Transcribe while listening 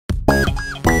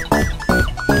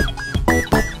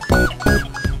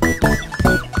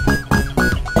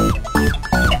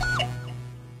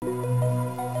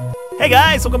Hey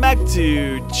guys, welcome back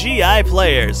to GI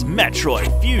Players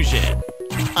Metroid Fusion.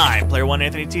 I'm Player 1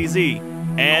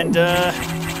 AnthonyTZ, and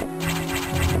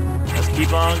let's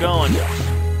keep on going.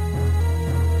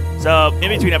 So, in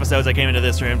between episodes, I came into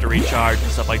this room to recharge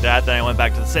and stuff like that. Then I went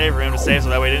back to the save room to save so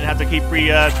that way I didn't have to keep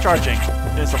recharging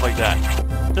and stuff like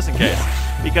that. Just in case.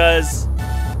 Because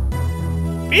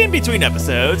in between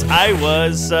episodes, I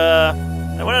went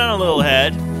on a little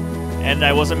ahead, and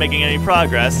I wasn't making any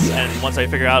progress. And once I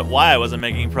figured out why I wasn't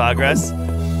making progress,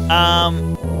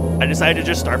 I decided to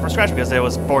just start from scratch because there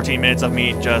was 14 minutes of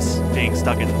me just being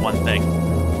stuck in one thing.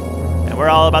 And we're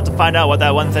all about to find out what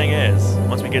that one thing is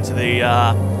once we get to the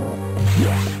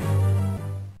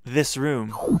this room.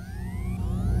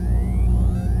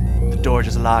 The door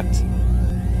just locked,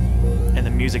 and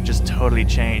the music just totally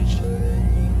changed.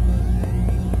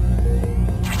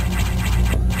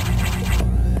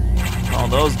 All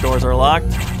those doors are locked.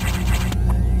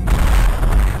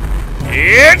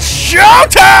 It's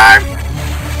showtime!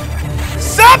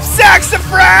 Sup,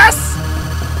 saxifrass!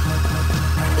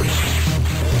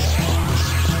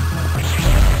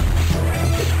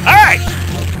 Alright,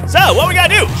 so what we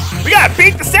gotta do? We gotta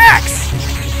beat the sax!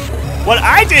 What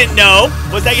I didn't know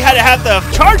was that you had to have the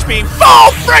charge beam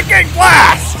full freaking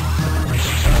blast!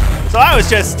 So I was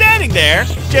just standing there,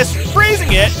 just freezing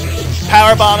it,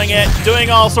 power bombing it, doing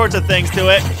all sorts of things to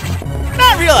it,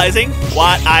 not realizing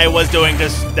what I was doing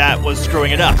that was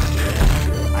screwing it up.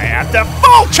 I have to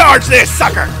full charge this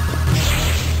sucker!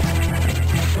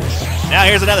 Now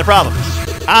here's another problem.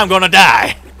 I'm gonna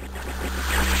die.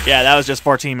 Yeah, that was just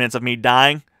 14 minutes of me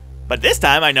dying. But this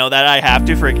time I know that I have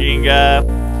to freaking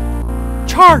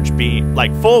charge beam,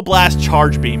 like full blast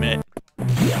charge beam it.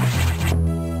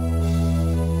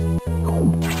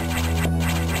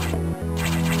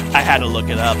 I had to look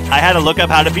it up. I had to look up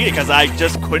how to beat it because I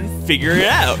just couldn't figure it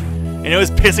out. And it was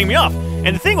pissing me off.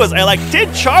 And the thing was, I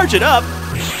did charge it up,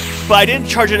 but I didn't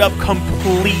charge it up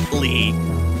completely.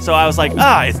 So I was like,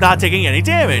 it's not taking any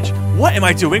damage. What am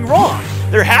I doing wrong?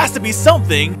 There has to be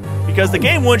something, because the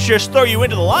game wouldn't just throw you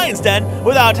into the lion's den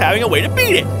without having a way to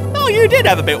beat it. No, you did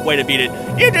have a way to beat it.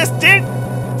 You just didn't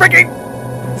freaking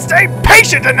stay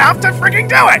patient enough to freaking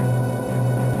do it.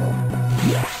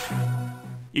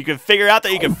 You can figure out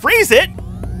that you can freeze it,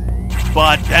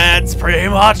 but that's pretty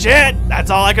much it.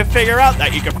 That's all I could figure out,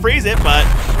 that you can freeze it, but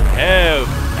oh,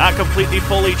 not completely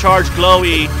fully charged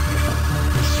glowy.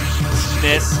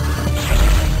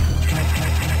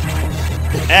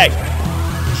 Hey,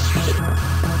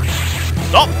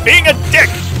 stop being a dick!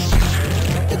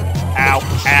 Ow,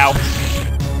 ow.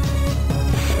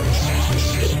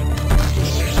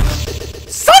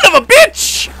 Son of a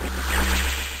bitch!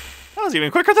 That was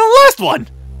even quicker than the last one.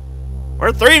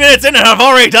 We're 3 minutes in and I've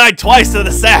already died twice to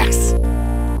the sax.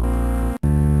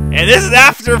 And this is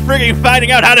after frigging finding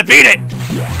out how to beat it.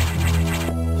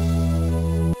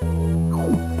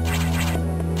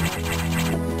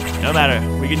 No matter,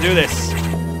 we can do this.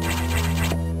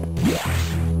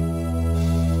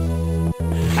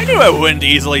 I knew I wouldn't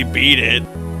easily beat it.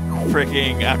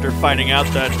 Freaking after finding out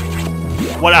that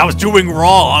what I was doing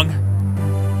wrong.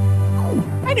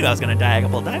 I knew I was gonna die a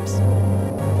couple of times.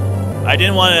 I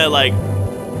didn't want to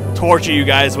torture you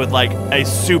guys with a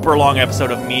super long episode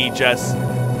of me just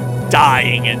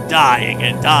dying and dying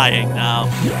and dying now.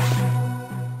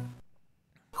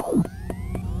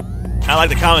 Not like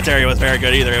the commentary was very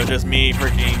good either. It was just me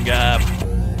freaking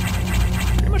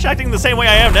pretty much acting the same way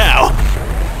I am now.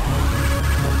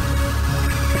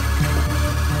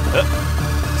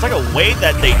 It's like a way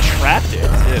that they trapped it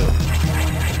too.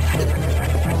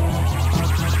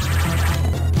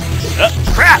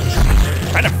 Crap!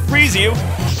 Trying to freeze you.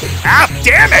 Ah,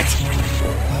 damn it!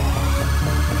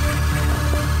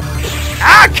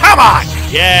 Ah, come on!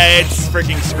 Yeah, it's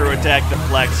freaking screw attack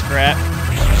deflects crap.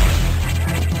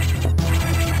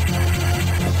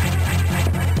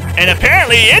 And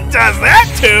apparently it does that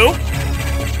too!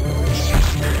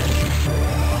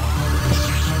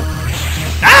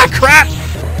 Ah, crap!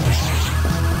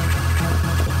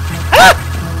 Ah!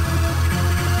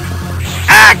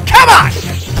 Ah, come on!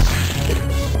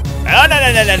 Oh,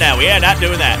 no, we are not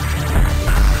doing that.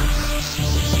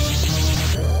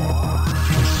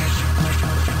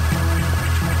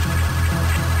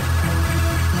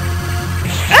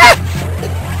 Ah!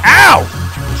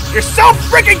 Ow! You're so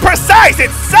freaking precise,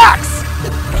 it sucks!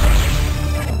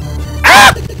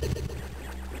 Ah!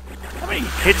 How many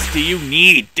hits do you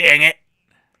need, dang it?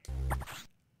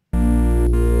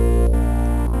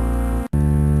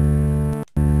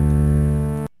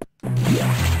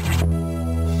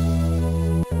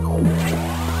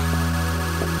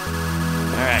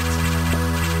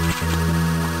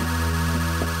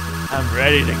 I'm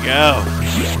ready to go.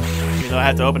 Even though I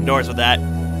have to open doors with that.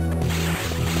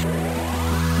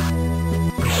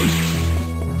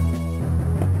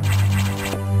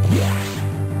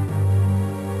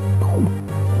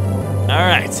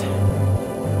 Alright.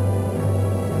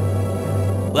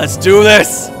 Let's do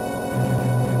this!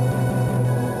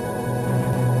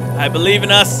 I believe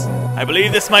in us. I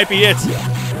believe this might be it.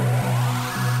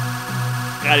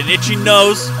 Got an itchy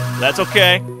nose. That's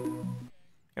okay.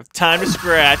 Have time to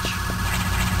scratch.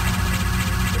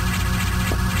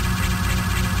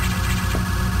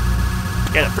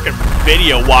 Yeah, the freaking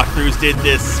video walkthroughs did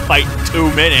this fight in 2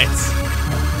 minutes.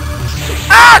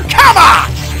 Ah, come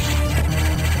on!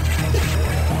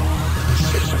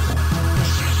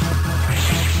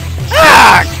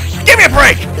 Ah! Give me a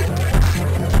break!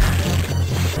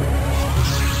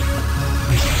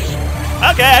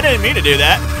 Okay, I didn't mean to do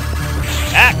that.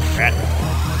 Ah, crap.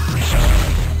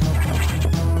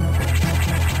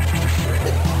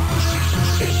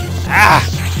 Ah!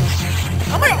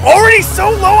 Am I already so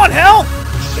low on health?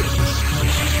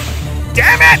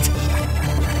 Damn it!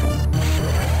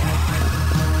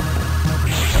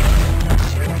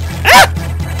 Ah!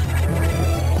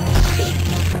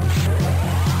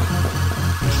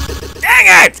 Dang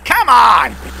it! Come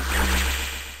on!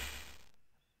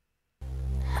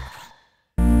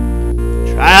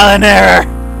 Trial and error.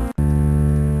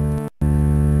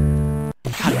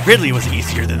 God, Ridley was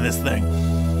easier than this thing.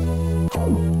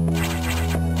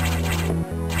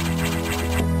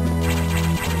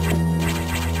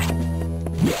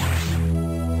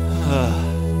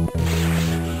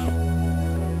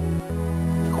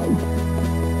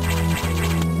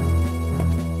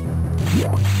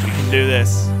 We can do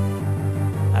this.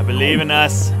 I believe in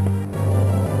us.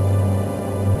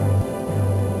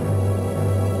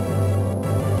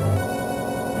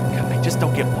 God, I just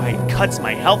don't get why it cuts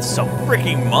my health so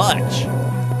freaking much.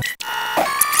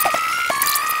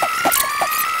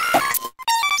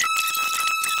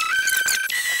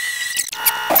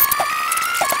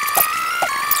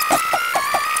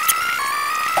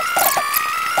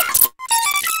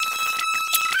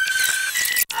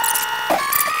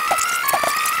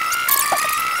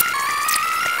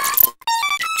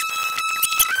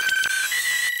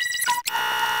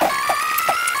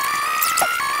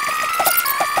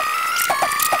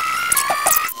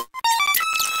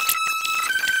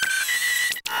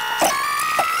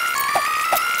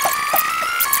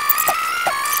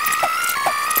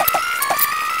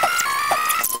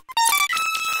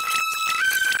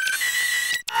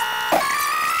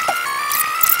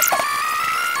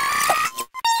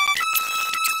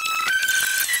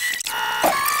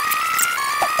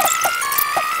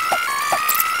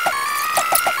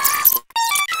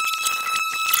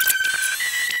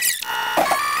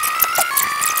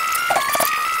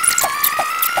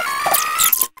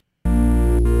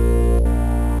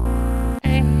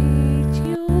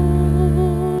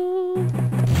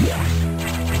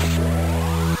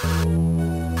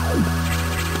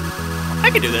 I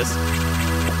can do this.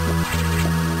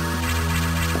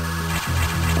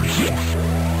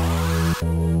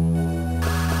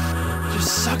 It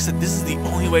just sucks that this is the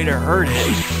only way to hurt it.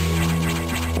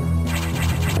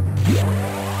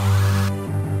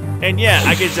 And yeah,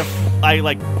 I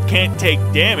can't take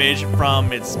damage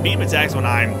from its beam attacks when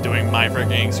I'm doing my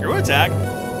freaking screw attack,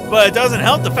 but it doesn't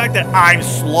help the fact that I'm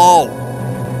slow.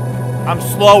 I'm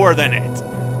slower than it.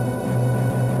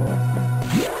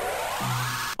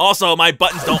 Also, my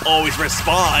buttons don't always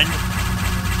respond.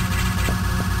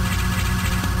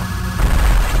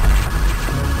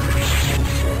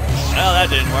 Well, that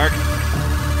didn't work.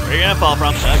 Where are you gonna fall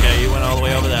from? Okay, you went all the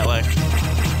way over that way.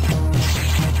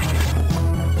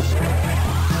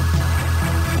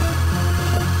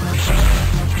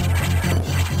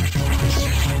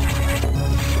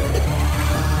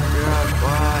 Oh my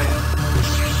God,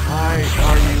 why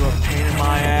are you a pain in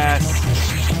my ass?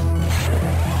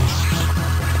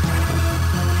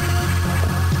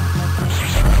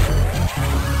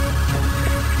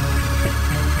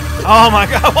 Oh my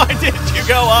God, why didn't you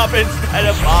go up instead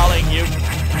of falling, you?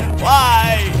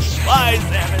 Why? Why,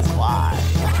 Samus, why?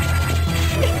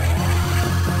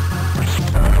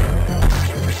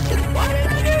 Why did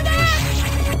I do that?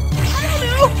 I don't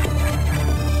know.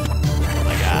 Oh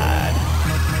my God.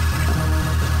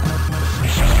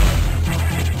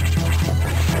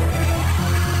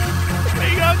 Where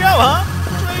you gonna go, huh?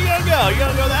 Where you gonna go? You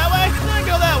gonna go that way? You gonna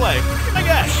go that way? Give me a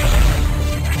guess.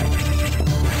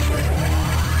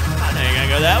 You're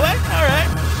gonna go that way? Alright.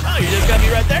 Oh, you just got me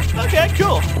right there? Okay,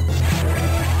 cool.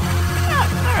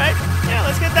 Yeah, alright. Yeah,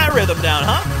 let's get that rhythm down,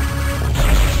 huh?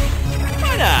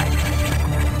 Why not?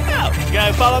 Yeah, You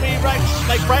gotta follow me right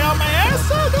on my ass?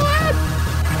 So go ahead.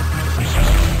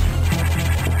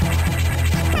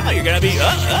 Oh, you're gonna be,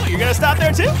 you're gonna stop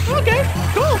there too? Okay,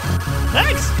 cool.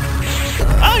 Thanks.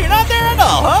 Oh, you're not there at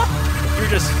all, huh? You're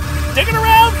just sticking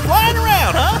around, flying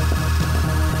around, huh?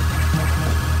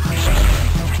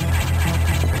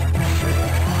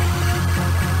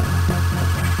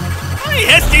 How many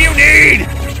hits do you need?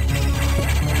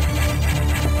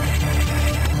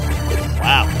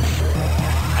 Wow.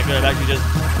 I could have actually just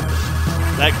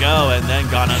let go and then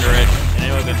gone under it, and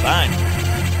it would have been fine.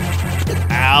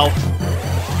 Ow.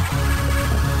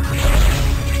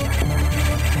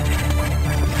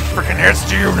 Freaking hits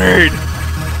do you need?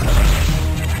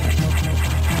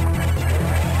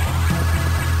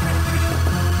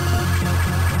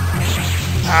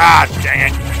 Ah, dang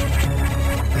it.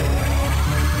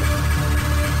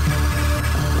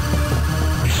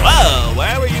 Whoa,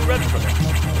 where were you running from?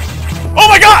 Oh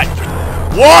my god!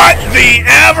 What the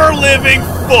ever-living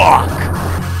fuck?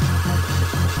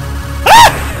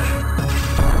 Ah!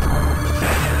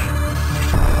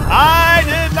 I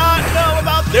did not know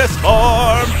about this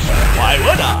form. Why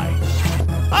would I?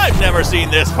 I've never seen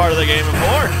this part of the game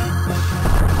before.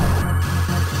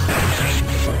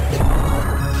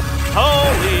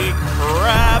 Holy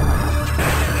crap.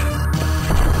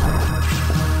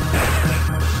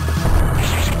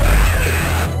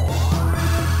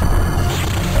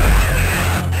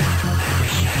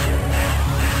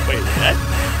 Wait, is that?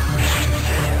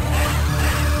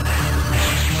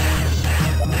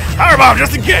 Powerbomb,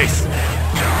 just in case!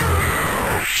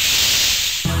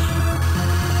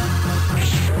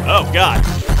 Oh, God.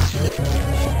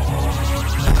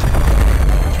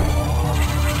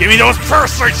 Give me those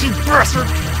parasites, you bastard!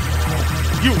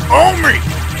 You owe me!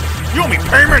 You owe me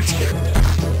payment!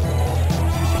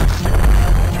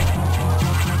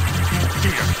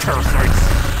 Give me those parasites!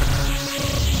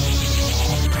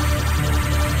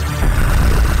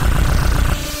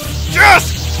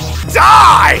 Just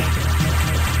die!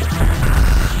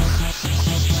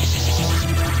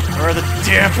 Where are the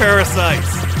damn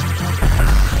parasites?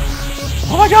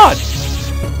 Oh my god!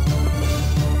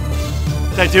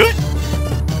 Did I do it?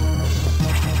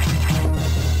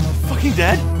 Fucking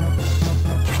dead?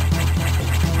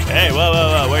 Hey, whoa, whoa,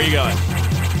 whoa, where are you going?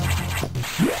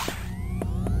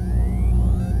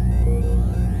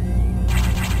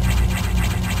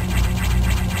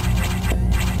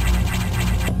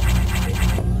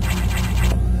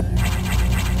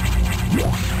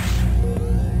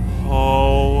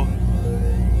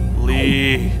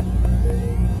 Holy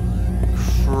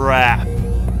crap.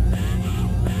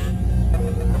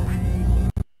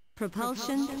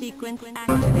 Propulsion sequence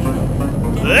activated.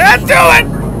 Let's do it!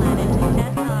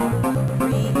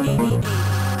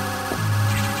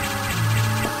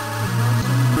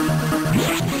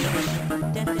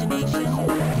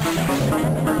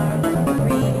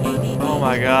 Oh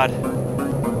my god.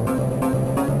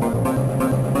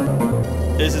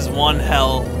 This is one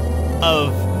hell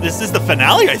of... This is the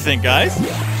finale, I think, guys.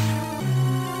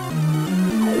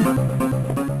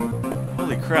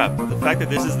 Holy crap. The fact that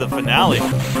this is the finale.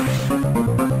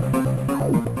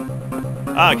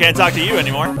 Oh, I can't talk to you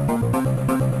anymore.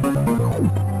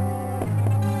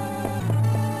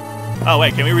 Oh,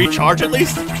 wait, can we recharge at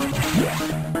least?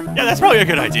 Yeah, that's probably a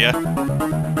good idea.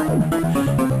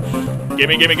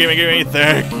 Gimme, gimme, gimme, gimme.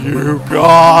 Thank you,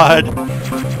 God.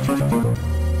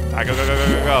 Alright, go, go, go, go,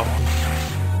 go, go.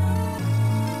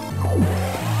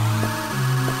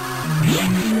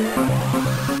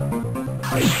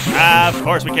 Ah, of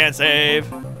course we can't save.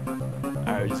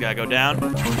 Alright, we just gotta go down.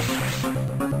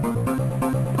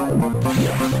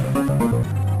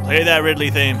 Play that Ridley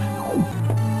theme.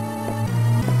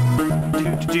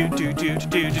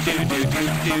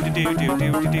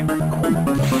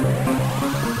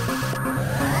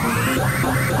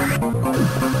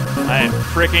 I am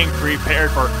freaking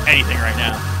prepared for anything right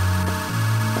now.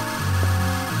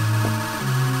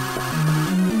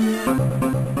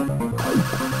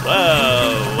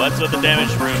 Whoa, what's with the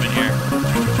damaged room in here?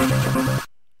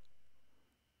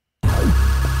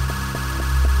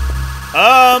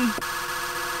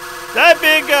 That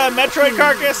big Metroid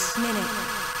carcass? Minute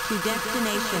to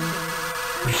destination.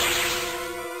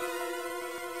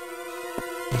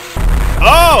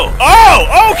 Oh,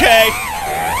 okay.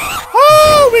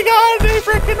 Oh, we got a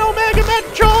freaking Omega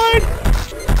Metroid.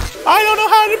 I don't know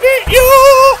how to beat you.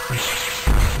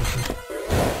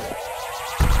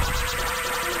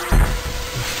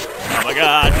 Oh my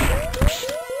god.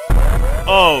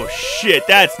 Oh shit,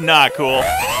 that's not cool.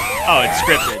 Oh, it's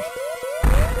scripted.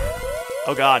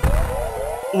 Oh god.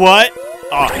 What?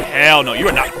 Oh hell no, you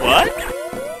are not. What?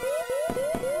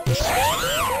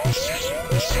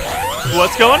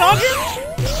 What's going on here?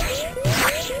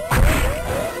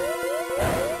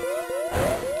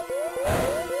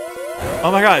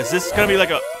 Oh my god, is this gonna be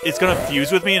like it's gonna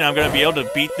fuse with me and I'm gonna be able to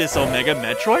beat this Omega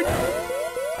Metroid?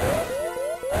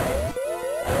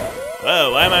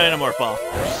 Whoa, why am I in a morph ball?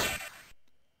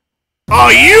 Oh,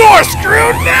 you are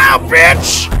screwed now,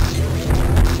 bitch!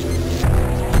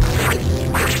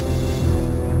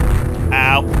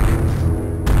 Ow.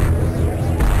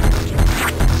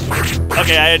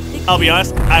 Okay, I'll be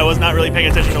honest, I was not really paying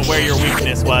attention to where your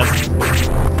weakness was.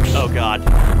 Oh god.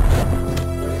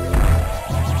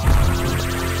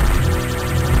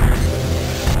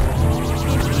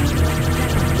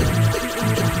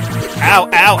 Ow,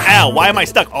 ow, ow! Why am I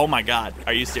stuck? Oh my god,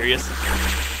 are you serious?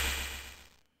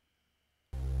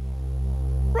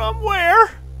 From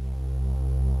where?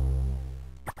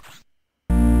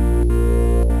 No!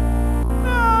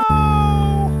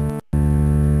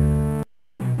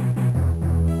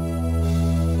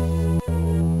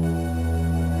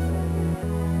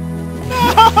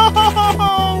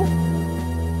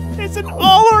 It's an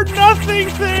all or nothing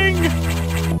thing!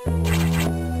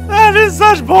 That is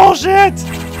such bullshit!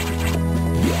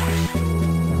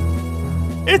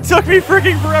 It took me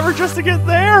freaking forever just to get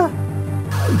there!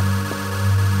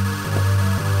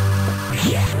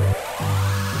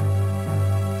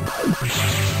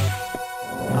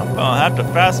 I'm gonna have to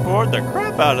fast forward the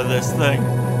crap out of this thing.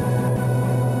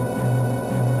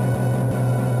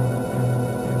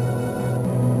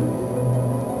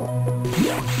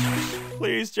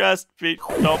 Please just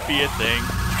don't be a thing.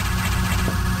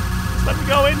 Just let me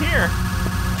go in here.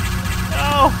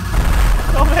 No!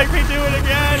 Don't make me do it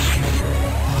again!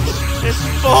 It's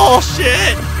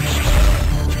bullshit!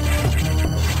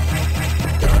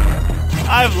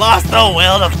 I've lost the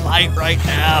will to fight right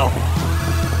now.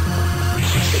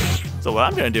 So what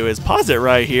I'm gonna do is pause it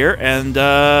right here and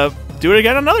do it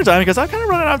again another time because I'm kind of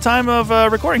running out of time of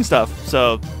recording stuff.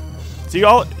 So see you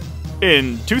all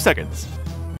in 2 seconds.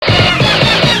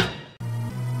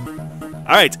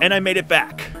 Alright, and I made it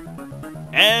back.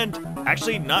 And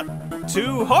actually not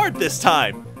too hard this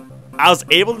time. I was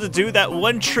able to do that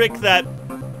one trick that,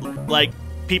 like,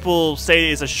 people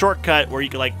say is a shortcut where you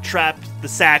can, like, trap the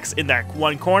sacks in that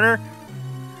one corner.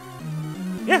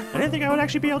 Yeah, I didn't think I would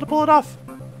actually be able to pull it off.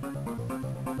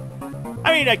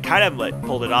 I mean, I kind of, like,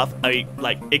 pulled it off. I mean,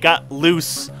 like, it got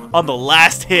loose on the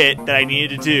last hit that I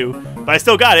needed to do, but I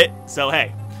still got it, so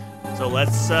hey. So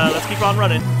let's keep on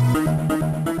running.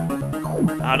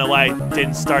 I don't know why I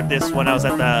didn't start this when I was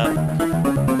at the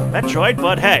Metroid,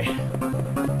 but hey.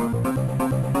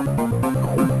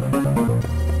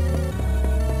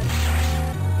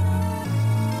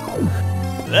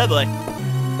 Oh boy.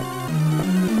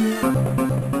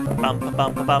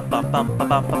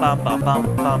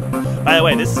 By the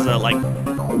way, this is like,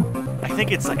 I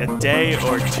think it's like a day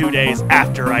or 2 days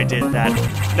after I did that.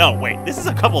 No, wait, this is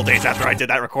a couple days after I did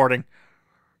that recording.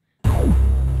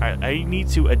 Alright, I need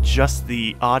to adjust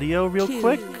the audio real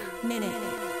quick.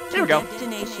 Here we go.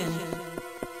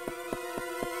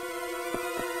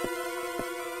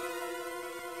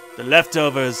 The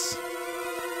leftovers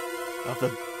of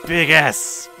the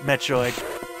big-ass Metroid.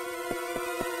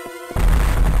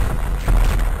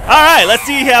 Alright, let's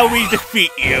see how we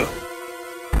defeat you.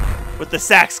 With the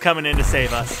sacks coming in to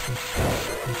save us.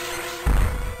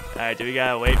 Alright, do we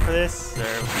gotta wait for this?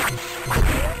 Or...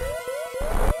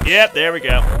 Yep, there we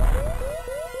go.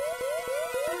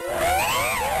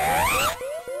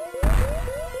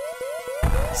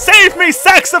 Save me,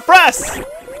 Saxifras!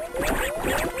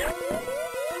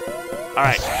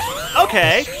 Alright.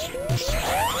 Okay.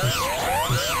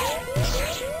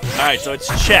 Alright, so its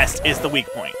chest is the weak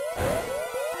point.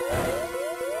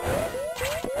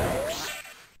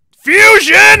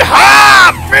 Fusion!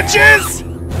 Ha! Bitches!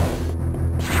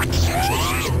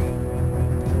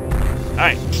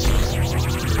 Alright.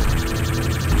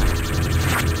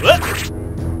 Whoop.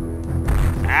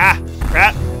 Ah!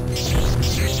 Crap!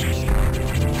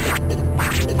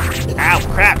 Ow!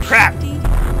 Crap! Crap!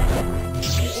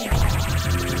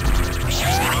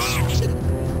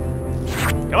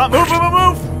 Come on! Move! Move! Move!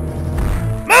 Move!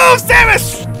 Move,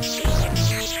 Samus!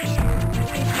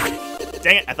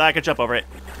 Dang it! I thought I could jump over it.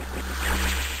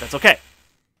 That's okay.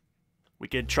 We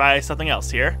could try something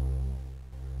else here.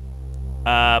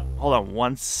 Hold on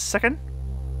 1 second.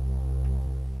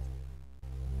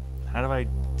 How do I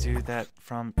do that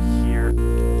from here?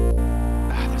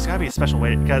 There's gotta be a special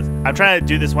way, because I'm trying to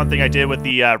do this one thing I did with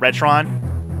the Retron,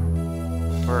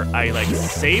 where I like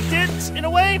saved it in a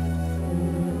way.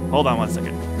 Hold on 1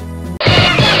 second.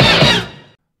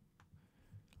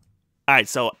 Alright,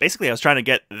 so basically I was trying to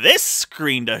get this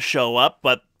screen to show up,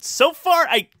 but so far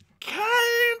I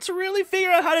kind couldn't really figure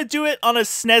out how to do it on a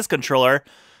SNES controller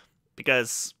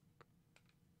because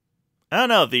I don't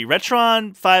know, the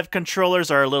Retron 5 controllers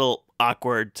are a little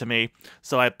awkward to me,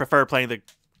 so I prefer playing the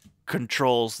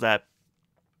controls that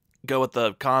go with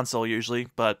the console usually,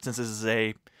 but since this is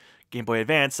a Game Boy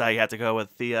Advance, I had to go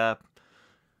with the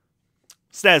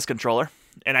SNES controller.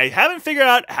 And I haven't figured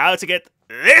out how to get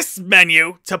this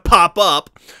menu to pop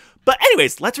up. But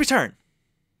anyways, let's return.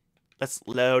 Let's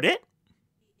load it.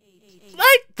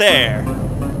 Right there.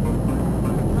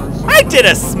 I did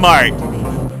a smart.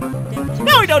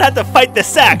 Now we don't have to fight the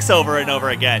sacks over and over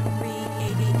again.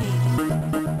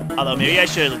 Although maybe I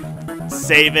should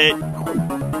save it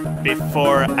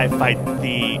before I fight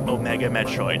the Omega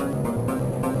Metroid.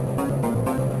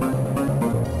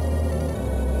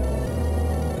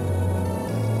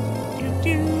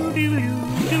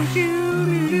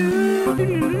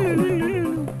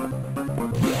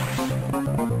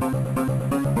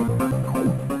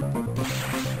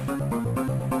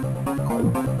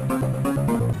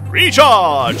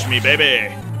 Recharge me,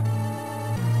 baby!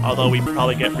 Although we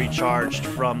probably get recharged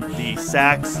from the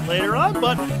sacks later on,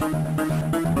 but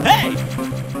hey!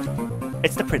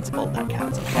 It's the principle that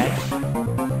counts, okay?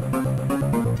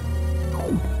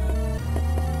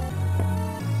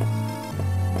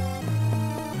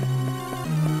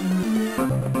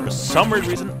 For some weird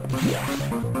reason,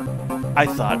 I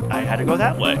thought I had to go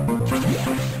that way.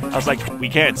 I was like, we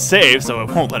can't save, so it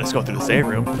won't let us go through the save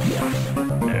room.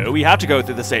 No, we have to go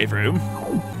through the save room.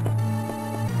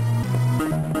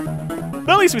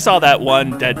 But at least we saw that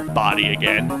one dead body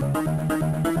again.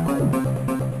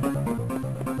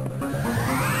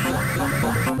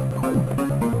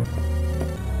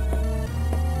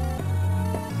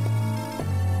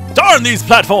 Darn these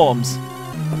platforms!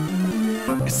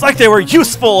 It's like they were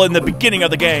useful in the beginning of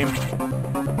the game.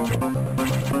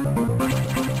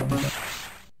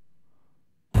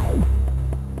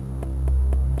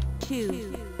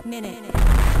 2 minutes.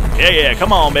 Yeah,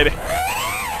 come on, baby.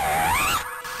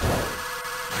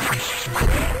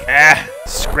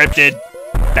 Scripted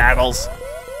battles.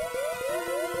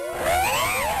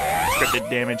 Scripted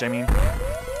damage, I mean.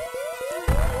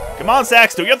 Come on,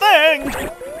 Sax, do your thing!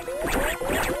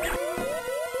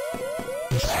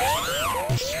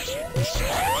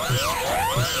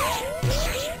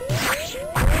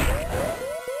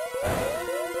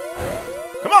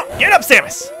 Come on, get up,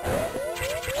 Samus!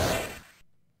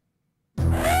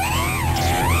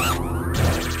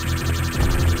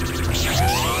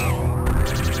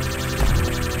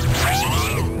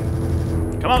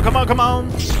 Come on, come on, come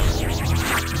on!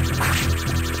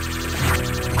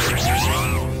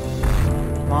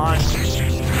 Come on.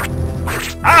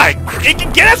 Ah! It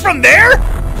can get us from there?!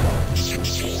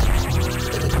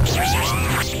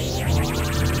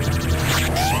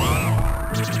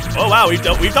 Oh wow, we've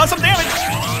done some damage!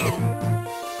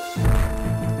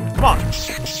 Come on.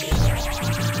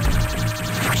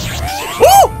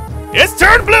 Woo! It's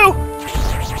turned blue!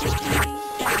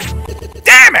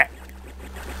 Damn it!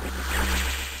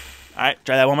 Alright,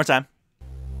 try that one more time.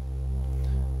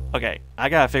 Okay, I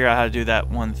gotta figure out how to do that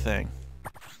one thing.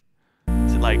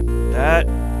 Is it like that?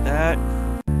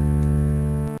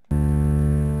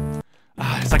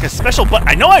 It's like a special button.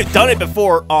 I know I've done it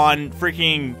before on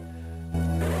freaking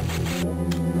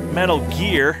Metal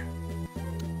Gear.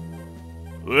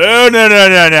 Oh,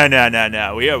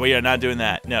 no. We are not doing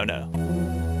that. No.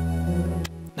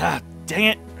 Ah, dang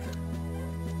it.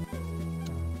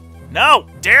 No,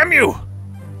 damn you.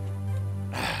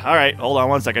 Alright, hold on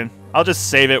one second. I'll just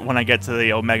save it when I get to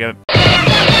the Omega.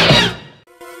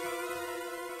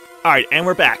 Alright, and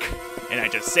we're back. And I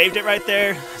just saved it right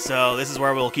there. So this is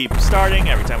where we'll keep starting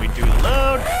every time we do the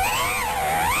load.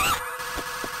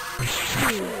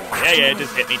 Yeah,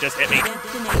 just hit me.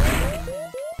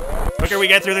 The quicker we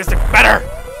get through this, the better!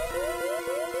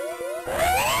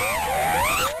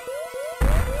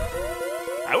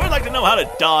 I would like to know how to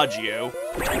dodge you.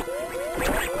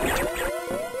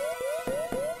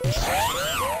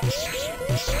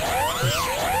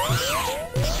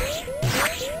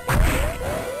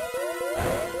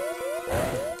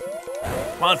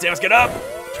 Come on, Samus, get up!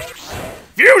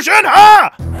 Fusion,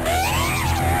 ha!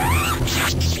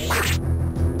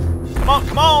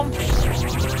 Come on!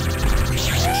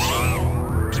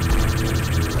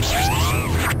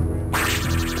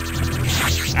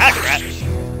 Ah, crap.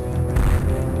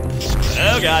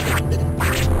 Oh, God.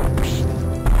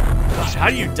 Gosh, how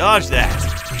do you dodge that?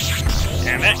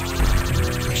 Damn it.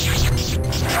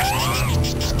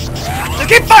 Just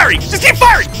keep firing!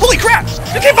 Holy crap!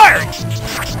 Just keep firing!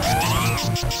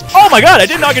 Oh my God, I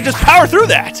didn't know I could just power through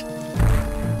that!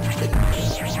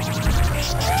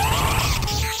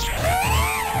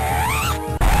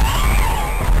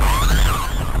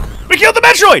 killed the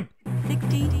Metroid!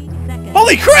 60 seconds.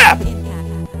 Holy crap!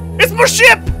 Impact. It's my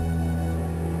ship!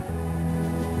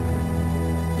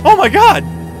 Oh my god!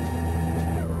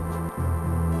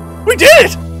 We did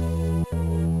it!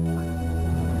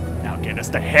 Now get us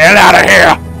the hell out of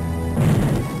here!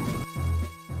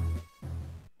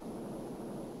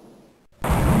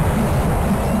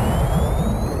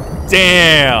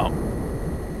 Damn!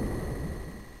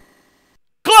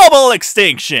 Global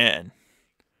extinction!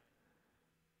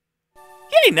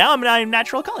 Yay, now I'm in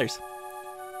natural colors.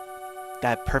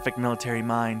 That perfect military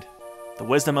mind, the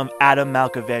wisdom of Adam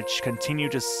Malkovich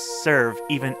continued to serve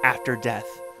even after death.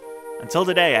 Until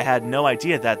today, I had no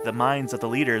idea that the minds of the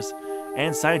leaders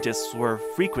and scientists were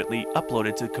frequently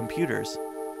uploaded to computers.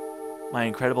 My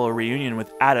incredible reunion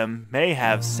with Adam may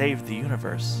have saved the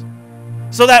universe.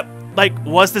 So that, like,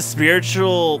 was the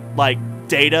spiritual, like,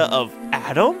 data of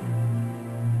Adam?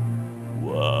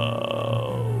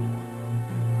 Whoa.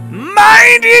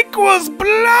 Mind equals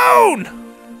blown!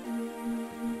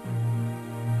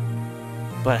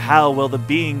 But how will the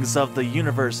beings of the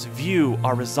universe view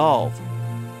our resolve?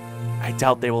 I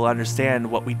doubt they will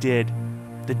understand what we did,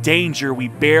 the danger we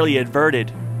barely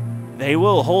averted. They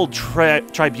will hold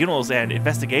tribunals and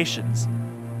investigations.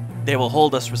 They will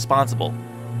hold us responsible.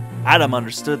 Adam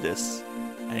understood this,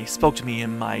 and he spoke to me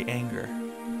in my anger.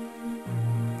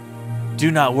 Do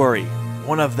not worry,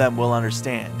 one of them will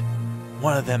understand.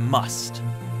 One of them must.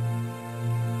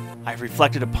 I've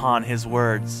reflected upon his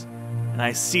words, and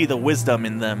I see the wisdom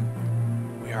in them.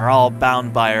 We are all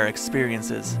bound by our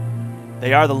experiences.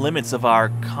 They are the limits of our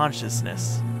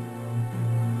consciousness.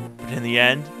 But in the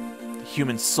end, the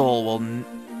human soul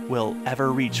will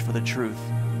ever reach for the truth.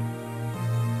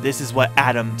 This is what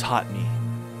Adam taught me.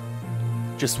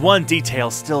 Just one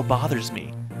detail still bothers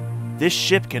me. This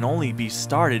ship can only be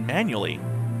started manually.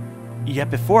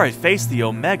 Yet before I faced the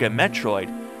Omega Metroid,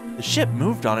 the ship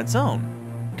moved on its own,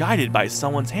 guided by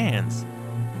someone's hands.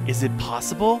 Is it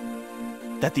possible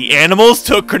that the animals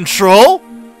took control?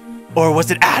 Or was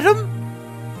it Adam?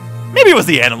 Maybe it was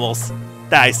the animals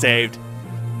that I saved.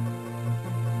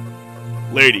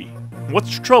 Lady,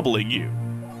 what's troubling you?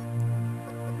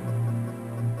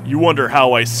 You wonder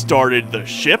how I started the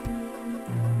ship?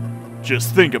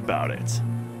 Just think about it.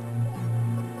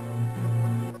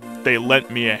 They lent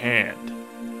me a hand.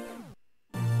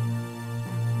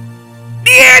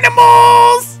 The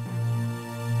animals!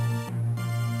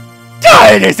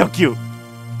 Oh, they're so cute.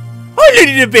 Oh, look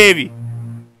at the baby.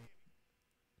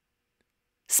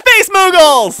 Space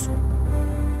Moogles!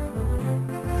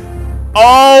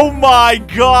 Oh my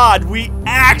god, we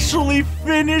actually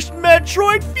finished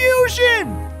Metroid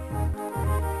Fusion!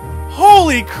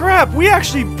 Holy crap, we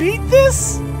actually beat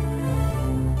this?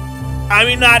 I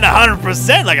mean, not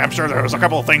 100%, like I'm sure there was a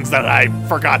couple of things that I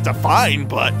forgot to find,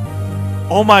 but...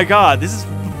 Oh my god, this is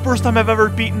the first time I've ever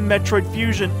beaten Metroid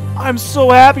Fusion. I'm so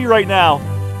happy right now.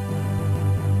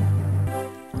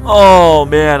 Oh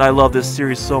man, I love this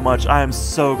series so much. I am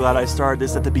so glad I started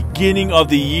this at the beginning of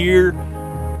the year.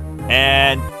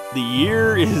 And the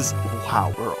year is...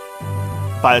 Wow,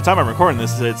 by the time I'm recording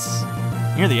this, it's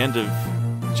near the end of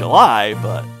July,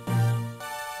 but...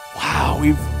 Wow,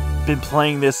 we've been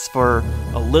playing this for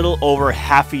a little over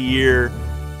half a year.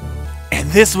 And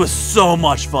this was so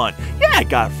much fun. Yeah, it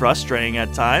got frustrating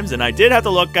at times, and I did have to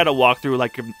look at a walkthrough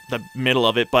like the middle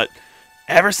of it, but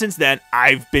ever since then,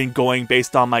 I've been going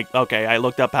based on my... Okay, I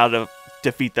looked up how to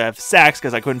defeat the Sax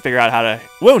because I couldn't figure out how to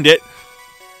wound it.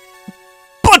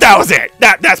 But that was it!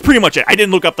 That's pretty much it. I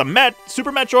didn't look up the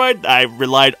Super Metroid. I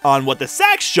relied on what the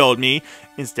Sax showed me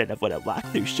instead of what a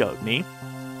walkthrough showed me.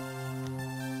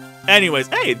 Anyways,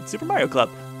 hey, Super Mario Club.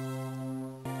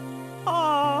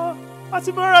 Aww,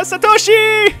 Matsumura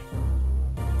Satoshi!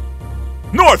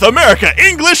 North America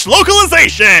English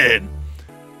localization!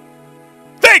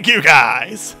 Thank you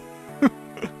guys!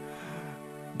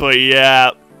 But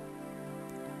yeah,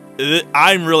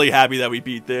 I'm really happy that we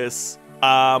beat this.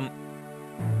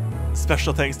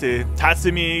 Special thanks to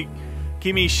Tatsumi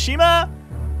Kimishima,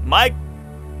 Mike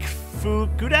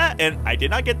Fukuda, and I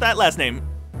did not get that last name.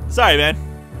 Sorry, man.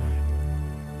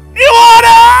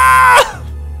 Iwata!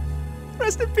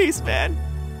 Rest in peace, man.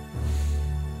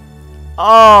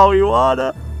 Oh,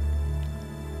 Iwata.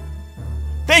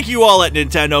 Thank you all at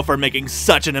Nintendo for making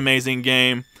such an amazing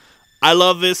game. I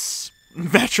love this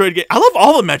Metroid game. I love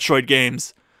all the Metroid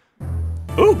games.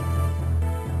 Ooh.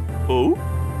 Ooh.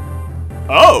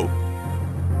 Oh.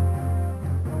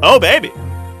 Oh, baby.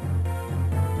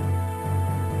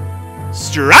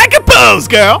 Strike a pose,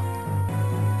 girl.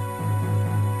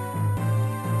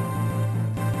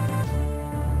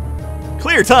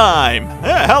 Clear time.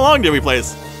 How long did we play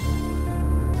this?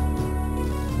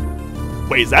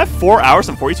 Wait, is that 4 hours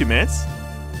and 42 minutes?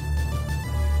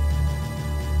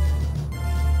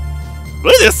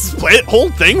 Look at this whole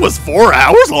thing was 4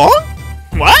 hours long?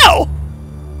 Wow!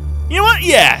 You know what?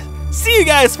 Yeah. See you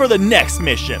guys for the next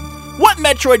mission. What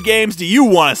Metroid games do you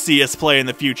want to see us play in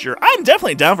the future? I'm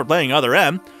definitely down for playing Other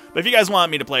M, but if you guys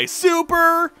want me to play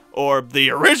Super, or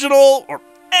the original, or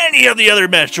any of the other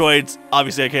Metroids,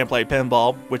 obviously I can't play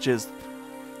Pinball, which is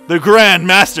the grand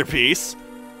masterpiece.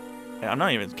 And I'm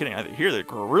not even kidding, I hear they're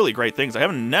really great things. I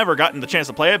haven't never gotten the chance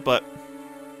to play it, but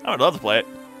I would love to play it.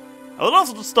 I would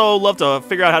also still love to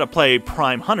figure out how to play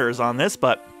Prime Hunters on this,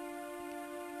 but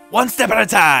one step at a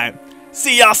time.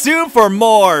 See y'all soon for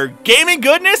more gaming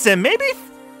goodness and maybe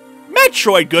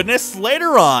Metroid goodness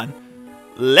later on.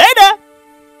 Later!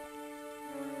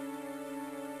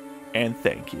 And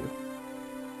thank you.